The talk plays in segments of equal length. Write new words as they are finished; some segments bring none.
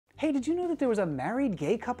Hey, did you know that there was a married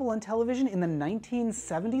gay couple on television in the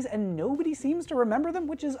 1970s and nobody seems to remember them,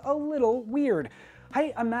 which is a little weird.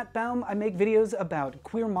 Hi, I'm Matt Baum. I make videos about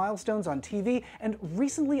queer milestones on TV, and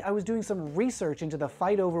recently I was doing some research into the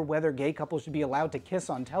fight over whether gay couples should be allowed to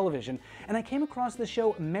kiss on television, and I came across the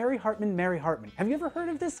show Marry Hartman, Marry Hartman. Have you ever heard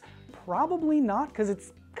of this? Probably not, because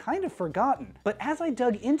it's kind of forgotten. But as I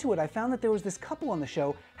dug into it, I found that there was this couple on the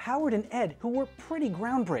show, Howard and Ed, who were pretty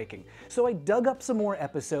groundbreaking. So I dug up some more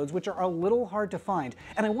episodes, which are a little hard to find,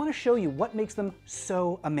 and I want to show you what makes them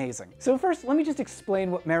so amazing. So first, let me just explain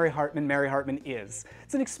what Marry Hartman, Marry Hartman is.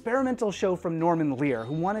 It's an experimental show from Norman Lear,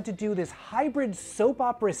 who wanted to do this hybrid soap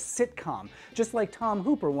opera sitcom, just like Tom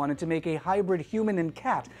Hooper wanted to make a hybrid human and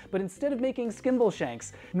cat, but instead of making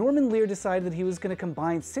Skimbleshanks, Norman Lear decided that he was going to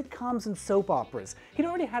combine sitcoms and soap operas. He'd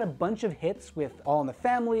already had a bunch of hits with All in the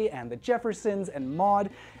Family and The Jeffersons and Maude,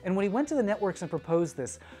 and when he went to the networks and proposed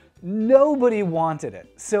this, nobody wanted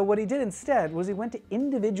it. So what he did instead was he went to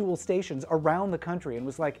individual stations around the country and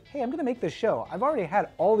was like, hey, I'm gonna make this show. I've already had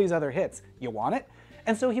all these other hits. You want it?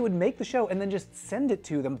 And so he would make the show and then just send it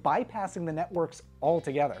to them, bypassing the networks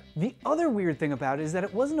altogether. The other weird thing about it is that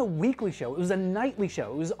it wasn't a weekly show, it was a nightly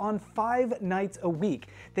show. It was on 5 nights a week.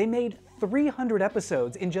 They made 300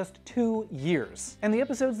 episodes in just 2 years. And the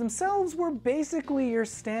episodes themselves were basically your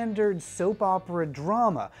standard soap opera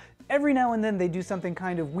drama. Every now and then they do something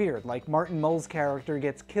kind of weird, like Martin Mull's character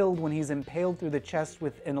gets killed when he's impaled through the chest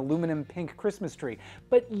with an aluminum pink Christmas tree.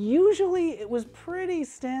 But usually it was pretty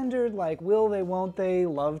standard, like will they, won't they,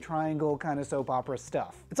 love triangle kind of soap opera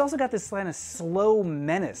stuff. It's also got this kind of slow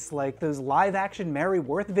menace, like those live-action Mary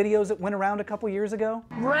Worth videos that went around a couple years ago.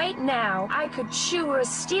 Right now, I could chew a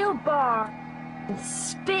steel bar and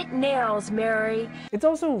spit nails, Mary. It's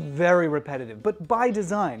also very repetitive, but by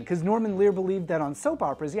design, because Norman Lear believed that on soap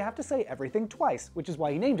operas you have to say everything twice, which is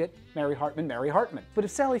why he named it Marry Hartman, Marry Hartman. But if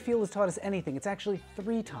Sally Field has taught us anything, it's actually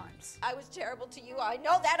 3 times. I was terrible to you. I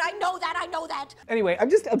know that, I know that, I know that. Anyway, I'm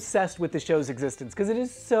just obsessed with the show's existence because it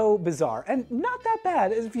is so bizarre and not that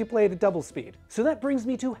bad as if you played at double speed. So that brings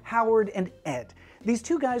me to Howard and Ed. These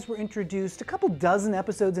two guys were introduced a couple dozen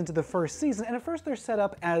episodes into the first season, and at first they're set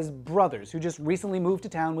up as brothers who just recently moved to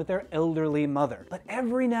town with their elderly mother. But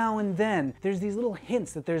every now and then, there's these little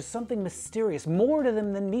hints that there's something mysterious, more to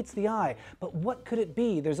them than meets the eye. But what could it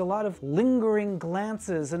be? There's a lot of lingering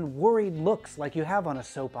glances and worried looks like you have on a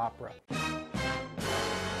soap opera.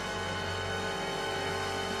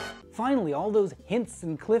 Finally, all those hints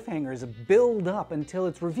and cliffhangers build up until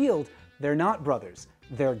it's revealed they're not brothers,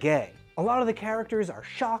 they're gay. A lot of the characters are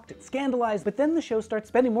shocked and scandalized, but then the show starts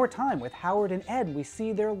spending more time with Howard and Ed. We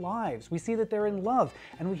see their lives, we see that they're in love,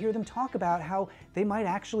 and we hear them talk about how they might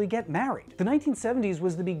actually get married. The 1970s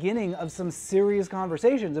was the beginning of some serious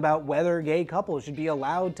conversations about whether gay couples should be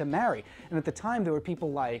allowed to marry. And at the time there were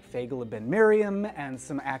people like Fagel Ben Miriam and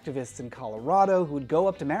some activists in Colorado who would go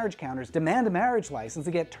up to marriage counters, demand a marriage license,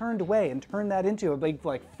 and get turned away and turn that into a big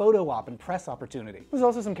photo op and press opportunity. There was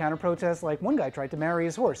also some counter protests, like one guy tried to marry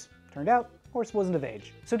his horse. Turned out, horse wasn't of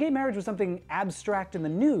age. So gay marriage was something abstract in the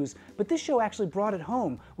news, but this show actually brought it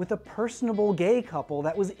home with a personable gay couple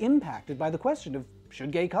that was impacted by the question of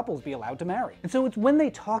should gay couples be allowed to marry? And so it's when they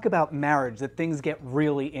talk about marriage that things get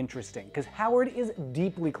really interesting, because Howard is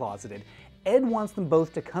deeply closeted. Ed wants them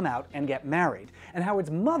both to come out and get married, and Howard's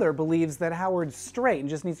mother believes that Howard's straight and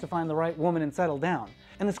just needs to find the right woman and settle down.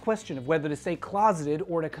 And this question of whether to stay closeted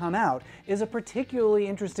or to come out is a particularly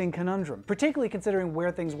interesting conundrum, particularly considering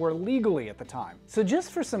where things were legally at the time. So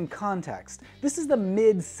just for some context, this is the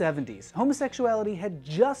mid-70s. Homosexuality had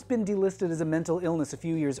just been delisted as a mental illness a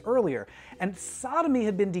few years earlier, and sodomy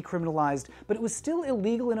had been decriminalized, but it was still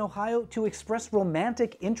illegal in Ohio to express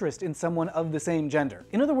romantic interest in someone of the same gender.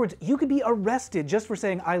 In other words, you could be arrested just for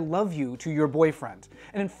saying I love you to your boyfriend.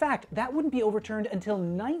 And in fact, that wouldn't be overturned until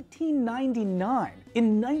 1999.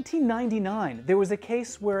 In 1999, there was a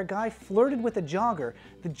case where a guy flirted with a jogger.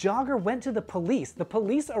 The jogger went to the police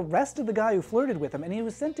arrested the guy who flirted with him, and he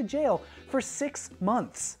was sent to jail for 6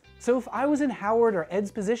 months. So if I was in Howard or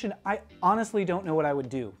Ed's position, I honestly don't know what I would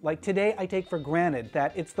do. Like today, I take for granted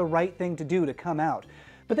that it's the right thing to do to come out.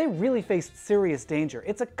 But they really faced serious danger.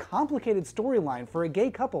 It's a complicated storyline for a gay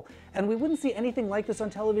couple, and we wouldn't see anything like this on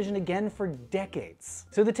television again for decades.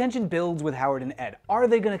 So the tension builds with Howard and Ed. Are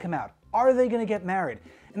they gonna come out? Are they gonna get married?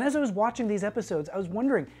 And as I was watching these episodes, I was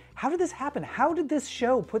wondering, how did this happen? How did this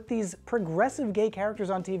show put these progressive gay characters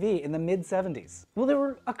on TV in the mid-70s? Well, there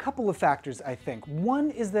were a couple of factors, I think. One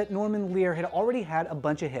is that Norman Lear had already had a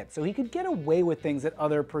bunch of hits, so he could get away with things that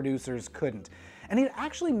other producers couldn't. and he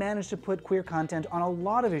actually managed to put queer content on a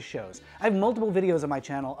lot of his shows. I have multiple videos on my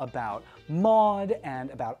channel about Maude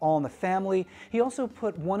and about All in the Family. He also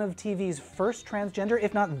put one of TV's first transgender,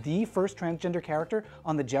 if not the first transgender character,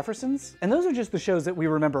 on The Jeffersons. And those are just the shows that we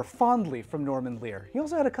remember fondly from Norman Lear. He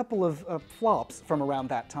also had a couple of flops from around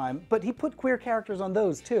that time, but he put queer characters on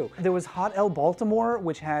those too. There was Hot L Baltimore,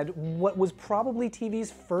 which had what was probably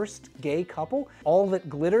TV's first gay couple. All That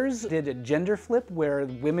Glitters did a gender flip where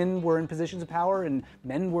women were in positions of power and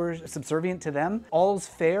men were subservient to them. All's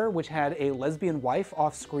Fair, which had a lesbian wife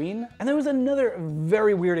off screen. And there was another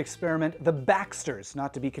very weird experiment, The Baxters,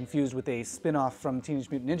 not to be confused with a spin-off from Teenage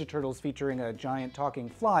Mutant Ninja Turtles featuring a giant talking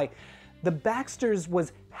fly. The Baxters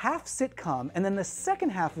was half sitcom, and then the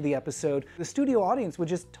second half of the episode, the studio audience would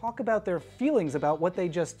just talk about their feelings about what they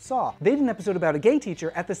just saw. They did an episode about a gay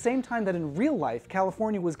teacher at the same time that in real life,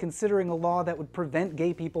 California was considering a law that would prevent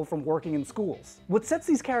gay people from working in schools. What sets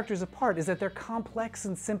these characters apart is that they're complex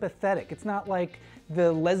and sympathetic. It's not like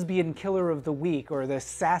the lesbian killer of the week or the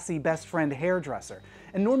sassy best friend hairdresser.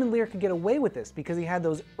 And Norman Lear could get away with this because he had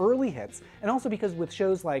those early hits, and also because with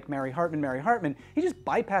shows like Mary Hartman, he just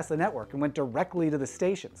bypassed the network and went directly to the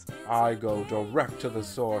stations. I go direct to the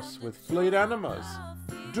source with fleet enemas.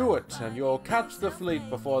 Do it, and you'll catch the fleet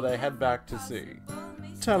before they head back to sea.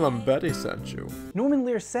 Tell 'em Betty sent you. Norman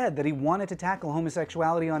Lear said that he wanted to tackle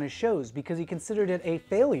homosexuality on his shows because he considered it a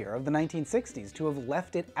failure of the 1960s to have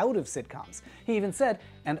left it out of sitcoms. He even said,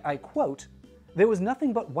 and I quote, "There was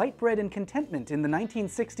nothing but white bread and contentment in the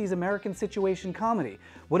 1960s American situation comedy.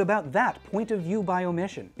 What about that point of view by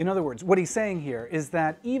omission?" In other words, what he's saying here is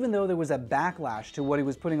that even though there was a backlash to what he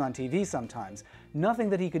was putting on TV sometimes, nothing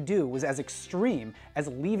that he could do was as extreme as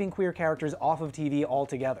leaving queer characters off of TV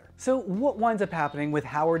altogether. So what winds up happening with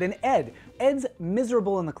Howard and Ed? Ed's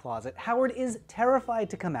miserable in the closet, Howard is terrified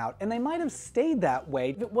to come out, and they might have stayed that way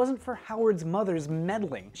if it wasn't for Howard's mother's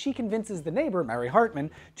meddling. She convinces the neighbor, Mary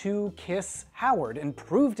Hartman, to kiss Howard and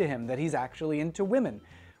prove to him that he's actually into women.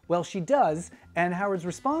 Well, she does, and Howard's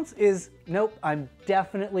response is, "Nope, I'm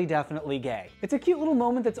definitely gay." It's a cute little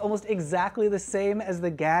moment that's almost exactly the same as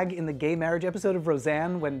the gag in the gay marriage episode of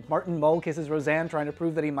Roseanne when Martin Mull kisses Roseanne trying to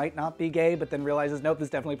prove that he might not be gay, but then realizes, nope, this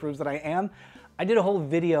definitely proves that I am. I did a whole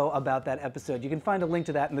video about that episode. You can find a link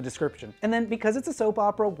to that in the description. And then, because it's a soap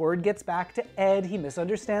opera, word gets back to Ed. He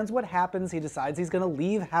misunderstands what happens. He decides he's gonna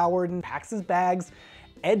leave Howard and packs his bags.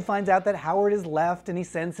 Ed finds out that Howard is left and he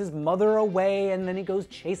sends his mother away, and then he goes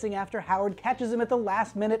chasing after Howard, catches him at the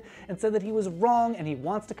last minute, and said that he was wrong and he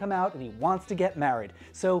wants to come out and he wants to get married.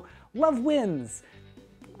 So love wins.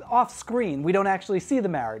 Off screen, we don't actually see the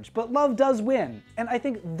marriage, but love does win. And I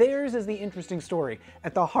think theirs is the interesting story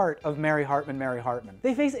at the heart of Mary Hartman.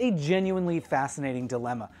 They face a genuinely fascinating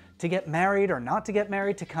dilemma. To get married or not to get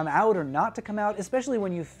married, to come out or not to come out, especially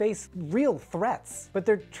when you face real threats. But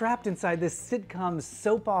they're trapped inside this sitcom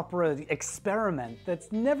soap opera experiment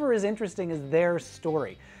that's never as interesting as their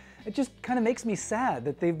story. It just kind of makes me sad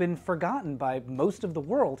that they've been forgotten by most of the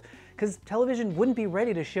world, because television wouldn't be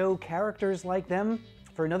ready to show characters like them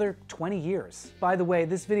for another 20 years. By the way,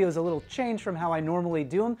 this video is a little changed from how I normally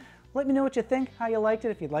do them. Let me know what you think, how you liked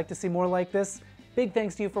it, if you'd like to see more like this. Big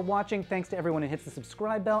thanks to you for watching, thanks to everyone who hits the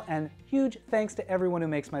subscribe bell, and huge thanks to everyone who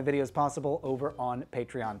makes my videos possible over on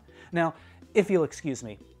Patreon. Now, if you'll excuse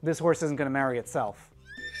me, this horse isn't gonna marry itself.